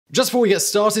Just before we get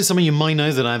started, some of you might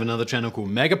know that I have another channel called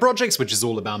Mega Projects, which is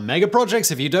all about mega projects.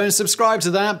 If you don't subscribe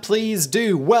to that, please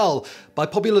do. Well, by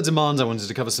popular demand, I wanted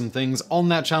to cover some things on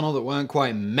that channel that weren't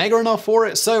quite mega enough for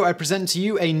it, so I present to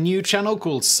you a new channel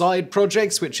called Side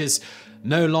Projects, which is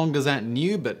no longer that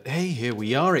new, but hey, here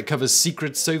we are. It covers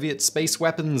secret Soviet space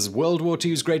weapons, World War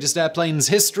II's greatest airplanes,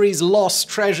 history's lost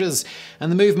treasures,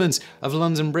 and the movement of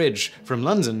London Bridge from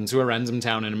London to a random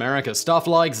town in America. Stuff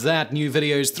like that. New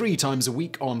videos 3 times a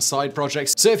week on Side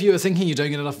Projects. So if you were thinking you don't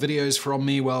get enough videos from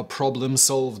me, well, problem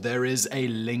solved. There is a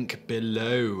link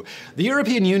below. The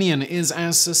European Union is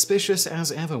as suspicious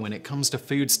as ever when it comes to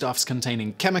foodstuffs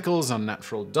containing chemicals,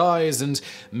 unnatural dyes, and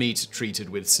meat treated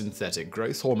with synthetic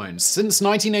growth hormones. Since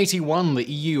 1981, the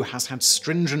EU has had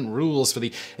stringent rules for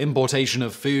the importation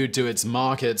of food to its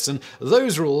markets, and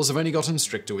those rules have only gotten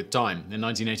stricter with time. In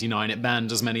 1989, it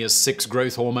banned as many as 6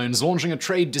 growth hormones, launching a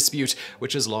trade dispute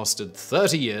which has lasted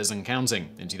 30 years and counting.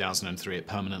 In 2003, it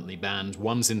permanently banned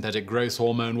 1 synthetic growth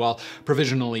hormone while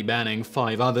provisionally banning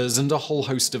 5 others, and a whole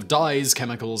host of dyes,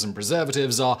 chemicals, and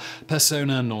preservatives are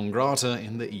persona non grata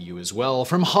in the EU as well.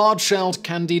 From hard-shelled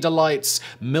candy delights,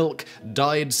 milk,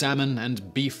 dyed salmon,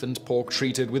 and beef and pork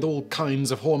treated with all kinds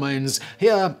of hormones,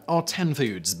 here are 10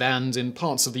 foods banned in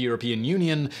parts of the European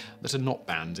Union that are not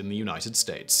banned in the United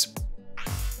States.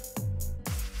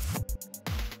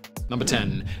 Number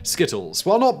 10. Skittles.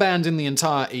 While not banned in the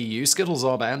entire EU, Skittles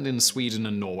are banned in Sweden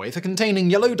and Norway for containing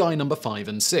yellow dye number 5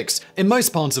 and 6. In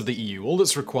most parts of the EU, all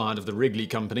that's required of the Wrigley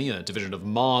Company, a division of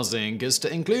Mars Inc., is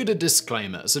to include a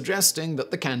disclaimer suggesting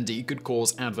that the candy could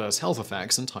cause adverse health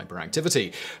effects and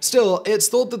hyperactivity. Still, it's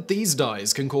thought that these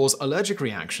dyes can cause allergic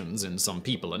reactions in some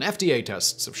people, and FDA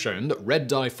tests have shown that red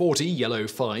dye 40, yellow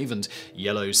 5, and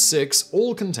yellow 6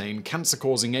 all contain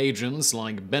cancer-causing agents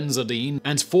like benzodiazepine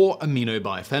and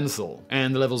 4-aminobiphentyl.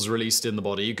 And the levels released in the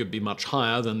body could be much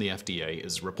higher than the FDA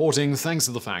is reporting, thanks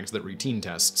to the fact that routine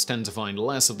tests tend to find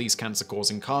less of these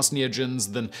cancer-causing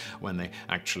carcinogens than when they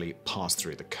actually pass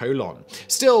through the colon.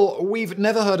 Still, we've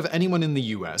never heard of anyone in the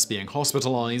US being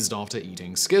hospitalized after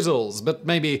eating Skittles, but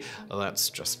maybe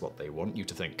that's just what they want you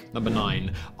to think. Number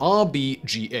 9.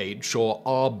 rBGH or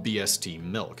rBST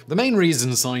milk. The main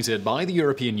reason cited by the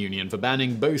European Union for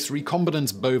banning both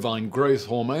recombinant bovine growth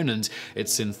hormone and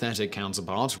its synthetic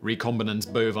counterpart,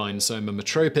 recombinant bovine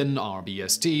somatotropin,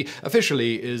 rBST,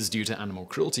 officially is due to animal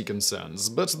cruelty concerns,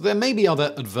 but there may be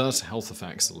other adverse health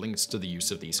effects linked to the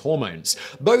use of these hormones.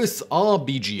 Both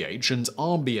rBGH and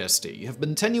rBST have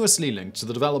been tenuously linked to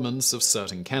the developments of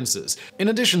certain cancers. In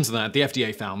addition to that, the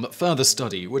FDA found that further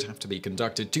study would have to be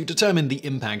conducted to determine the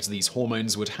impact these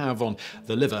hormones would have on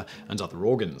the liver and other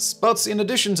organs. But in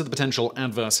addition to the potential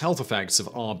adverse health effects of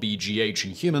rBGH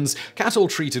in humans, cattle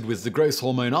treated with the growth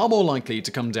hormone are more likely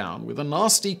to come down with a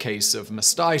nasty case of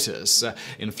mastitis,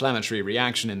 inflammatory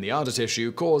reaction in the udder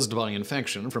tissue caused by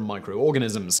infection from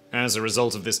microorganisms. As a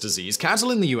result of this disease,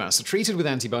 cattle in the US are treated with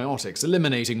antibiotics,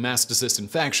 eliminating mastitis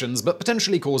infections, but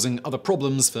potentially causing other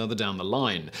problems further down the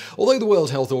line. Although the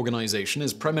World Health Organization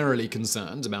is primarily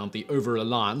concerned about the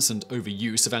over-reliance and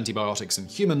overuse of antibiotics in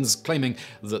humans, claiming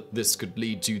that this could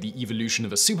lead to the evolution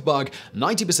of a superbug,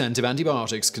 90% of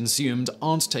antibiotics consumed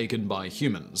aren't taken by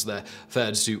humans. They're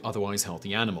fed to otherwise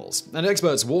healthy animals. And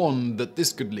experts warn that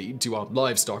this could lead to our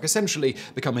livestock essentially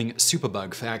becoming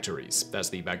superbug factories. As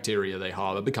the bacteria they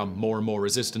harbor become more and more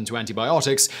resistant to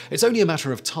antibiotics, it's only a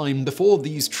matter of time before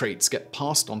these traits get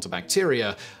passed on to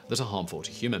bacteria that are harmful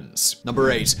to humans.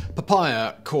 Number 8.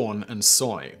 Papaya, corn, and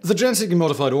soy. The genetically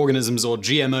modified organisms, or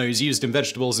GMOs, used in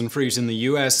vegetables and fruit in the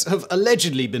US have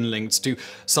allegedly been linked to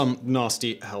some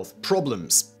nasty health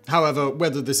problems. However,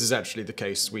 whether this is actually the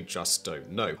case, we just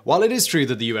don't know. While it is true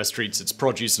that the US treats its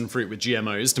produce and fruit with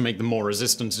GMOs to make them more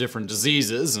resistant to different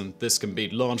diseases, and this can be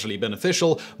largely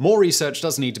beneficial, more research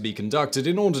does need to be conducted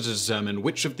in order to determine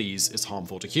which of these is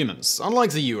harmful to humans.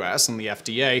 Unlike the US and the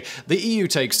FDA, the EU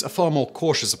takes a far more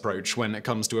cautious approach when it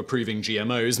comes to approving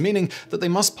GMOs, meaning that they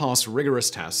must pass rigorous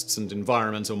tests and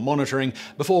environmental monitoring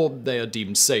before they are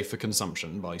deemed safe for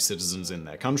consumption by citizens in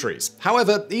their countries.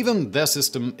 However, even their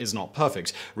system is not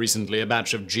perfect. Recently, a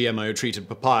batch of GMO-treated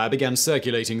papaya began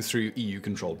circulating through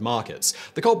EU-controlled markets.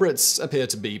 The culprits appear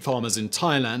to be farmers in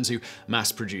Thailand who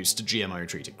mass-produced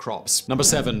GMO-treated crops. Number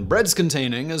 7. Breads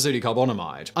containing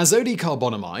azodicarbonamide.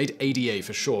 Azodicarbonamide, ADA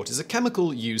for short, is a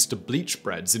chemical used to bleach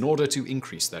breads in order to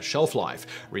increase their shelf life.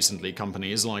 Recently,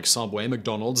 companies like Subway,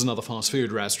 McDonald's, and other fast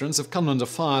food restaurants have come under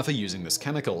fire for using this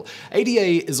chemical.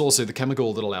 ADA is also the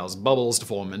chemical that allows bubbles to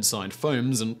form inside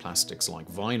foams and plastics like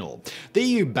vinyl. The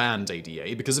EU banned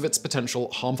ADA because of its potential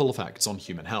harmful effects on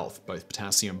human health. Both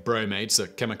potassium bromate, a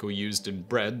chemical used in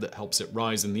bread that helps it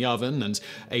rise in the oven, and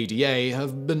ADA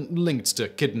have been linked to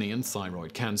kidney and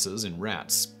thyroid cancers in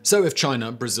rats. So if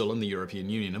China, Brazil, and the European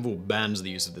Union have all banned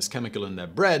the use of this chemical in their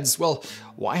breads, well,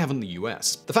 why haven't the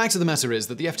US? The fact of the matter is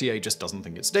that the FDA just doesn't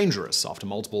think it's dangerous. After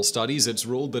multiple studies, it's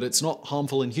ruled that it's not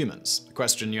harmful in humans. The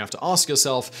question you have to ask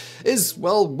yourself is,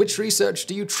 well, which research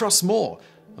do you trust more?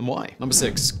 And why? Number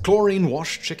 6.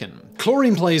 Chlorine-Washed Chicken.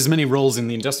 Chlorine plays many roles in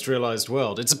the industrialized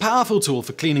world. It's a powerful tool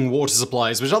for cleaning water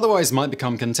supplies which otherwise might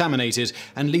become contaminated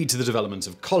and lead to the development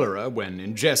of cholera when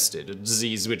ingested, a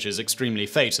disease which is extremely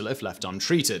fatal if left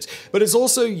untreated. But it's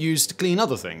also used to clean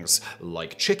other things,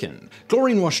 like chicken.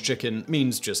 Chlorine-washed chicken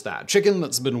means just that, chicken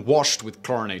that's been washed with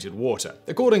chlorinated water.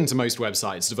 According to most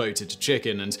websites devoted to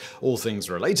chicken and all things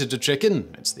related to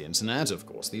chicken, it's the internet, of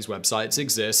course these websites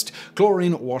exist,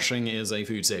 chlorine washing is a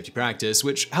food safety practice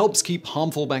which helps keep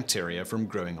harmful bacteria from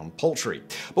growing on poultry.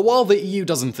 But while the EU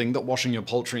doesn't think that washing your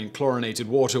poultry in chlorinated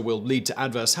water will lead to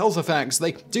adverse health effects,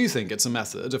 they do think it's a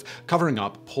method of covering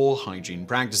up poor hygiene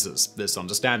practices. This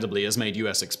understandably has made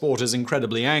US exporters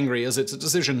incredibly angry, as it's a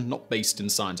decision not based in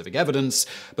scientific evidence,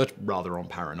 but rather on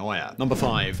paranoia. Number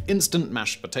 5. Instant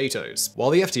mashed potatoes.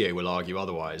 While the FDA will argue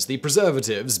otherwise, the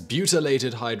preservatives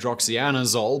butylated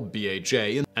hydroxyanazole,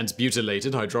 BHA, and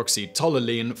butylated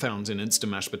hydroxytoluene found in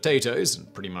instant mashed potatoes,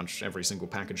 and pretty much every single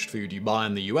packaged food you buy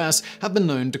in the US, have been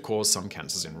known to cause some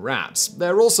cancers in rats.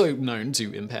 They're also known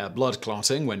to impair blood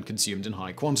clotting when consumed in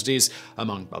high quantities,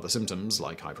 among other symptoms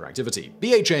like hyperactivity.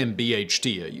 BHA and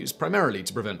BHT are used primarily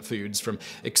to prevent foods from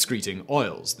excreting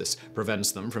oils. This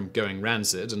prevents them from going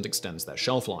rancid and extends their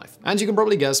shelf life. And you can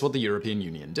probably guess what the European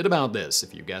Union did about this.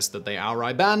 If you guessed that they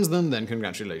outright banned them, then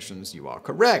congratulations, you are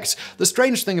correct. The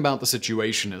strange thing about the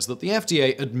situation is that the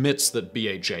FDA admits that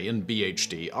BHA and BHT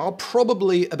are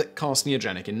probably a bit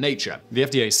carcinogenic in nature. The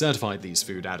FDA certified these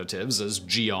food additives as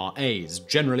GRAs,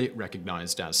 generally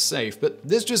recognized as safe, but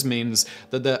this just means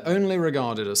that they're only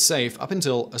regarded as safe up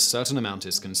until a certain amount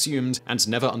is consumed and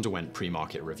never underwent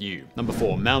pre-market review. Number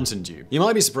 4. Mountain Dew. You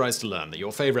might be surprised to learn that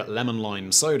your favorite lemon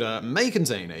lime soda may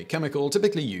contain a chemical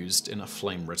typically used in a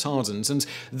flame retardant, and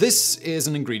this is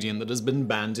an ingredient that has been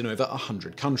banned in over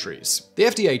 100 countries. The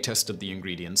FDA tested the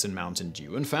ingredients in Mountain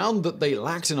Dew and found that they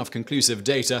lacked enough conclusive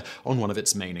data on one of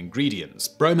its main ingredients,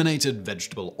 brominated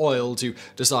vegetable oil, to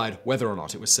decide whether or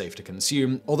not it was safe to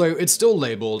consume, although it's still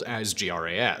labeled as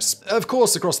GRAS. Of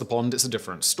course, across the pond, it's a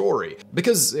different story.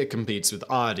 Because it competes with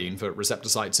iodine for receptor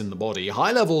sites in the body,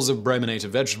 high levels of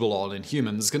brominated vegetable oil in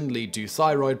humans can lead to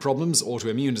thyroid problems,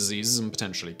 autoimmune diseases, and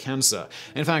potentially cancer.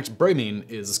 In fact, bromine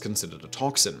is considered a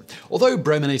toxin. Although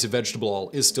brominated vegetable oil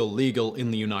is still legal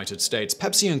in the United States,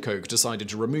 Pepsi and Coke decided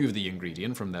to remove the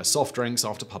ingredient from their soft drinks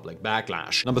after public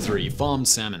backlash. Number 3. Farmed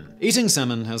salmon. Eating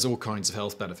salmon has all kinds of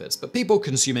health benefits, but people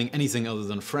consuming anything other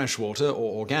than freshwater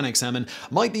or organic salmon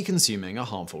might be consuming a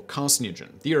harmful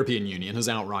carcinogen. The European Union has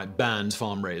outright banned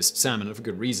farm-raised salmon for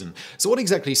good reason. So what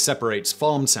exactly separates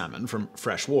farmed salmon from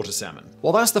freshwater salmon?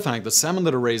 Well, that's the fact that salmon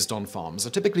that are raised on farms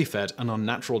are typically fed an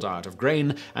unnatural diet of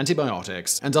grain,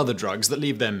 antibiotics, and other drugs that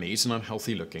leave their meat an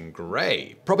unhealthy-looking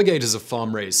gray. Propagators of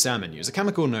farm-raised salmon use a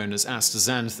chemical known as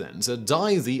astaxanthin to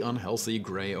dye the unhealthy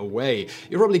gray away.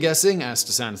 You're probably guessing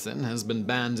astaxanthin has been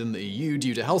banned in the EU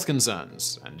due to health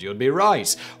concerns, and you'd be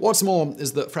right. What's more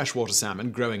is that freshwater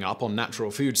salmon growing up on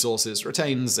natural food sources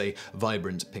retains a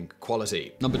vibrant pink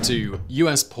quality. Number 2.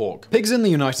 US pork. Pigs in the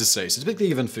United States are typically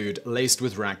given food laced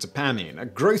with ractopamine, a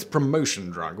growth promotion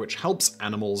drug which helps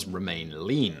animals remain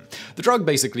lean. The drug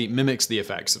basically mimics the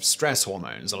effects of stress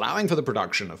hormones, allowing for the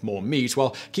production of more meat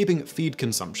while keeping feed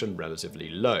consumption relatively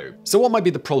low. So what might be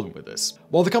the problem with this?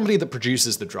 Well, the company that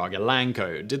produces the drug,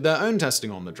 Elanco, did their own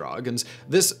testing on the drug, and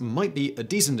this might be a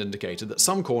decent indicator that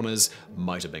some corners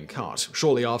might have been cut.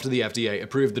 Shortly after the FDA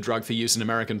approved the drug for use in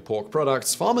American pork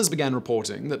products, farmers began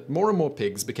reporting that more and more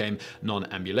pigs became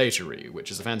non-ambulatory,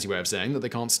 which is a fancy way of saying that they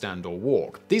can't stand or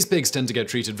walk. These pigs tend to get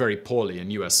treated very poorly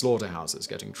in US slaughterhouses,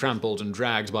 getting trampled and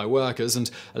dragged by workers and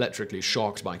electrically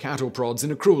shocked by cattle prods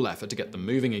in a cruel effort to get them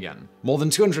moving again. More than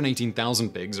 218,000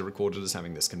 pigs are recorded as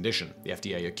having this condition. The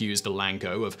FDA accused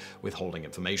Elanco of withholding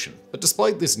information. But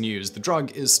despite this news, the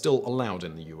drug is still allowed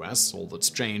in the US. All that's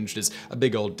changed is a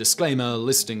big old disclaimer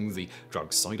listing the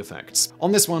drug's side effects.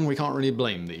 On this one, we can't really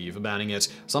blame the EU for banning it.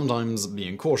 Sometimes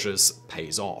being cautious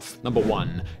pays off. Number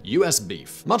 1. US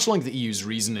beef. Much like the EU's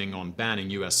reasoning on banning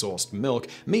US-sourced milk,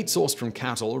 meat sourced from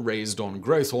cattle raised on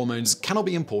growth hormones cannot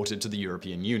be imported to the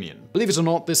European Union. Believe it or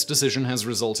not, this decision has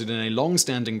resulted in a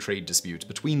long-standing trade dispute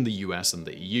between the US and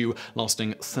the EU,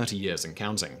 lasting 30 years and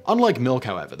counting. Unlike milk,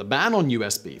 however, the ban on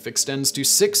US beef extends to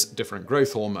 6 different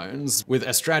growth hormones, with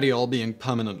estradiol being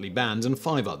permanently banned and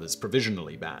 5 others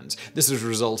provisionally banned. This has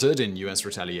resulted in US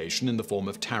retaliation in the form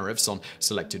of tariffs on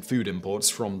selected food imports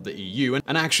from the EU,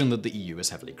 an action that the EU has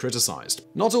heavily criticized.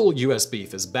 Not all US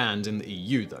beef is banned in the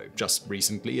EU, though. Just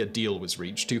recently, a deal was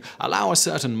reached to allow a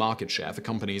certain market share for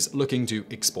companies looking to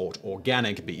export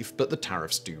organic beef, but the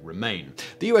tariffs do remain.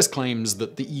 The US claims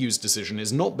that the EU's decision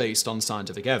is not based on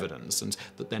scientific evidence and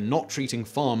that they're not treating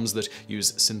farms that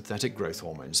use synthetic growth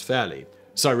hormones fairly.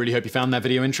 So I really hope you found that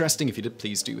video interesting. If you did,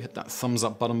 please do hit that thumbs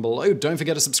up button below. Don't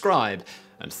forget to subscribe,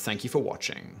 and thank you for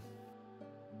watching.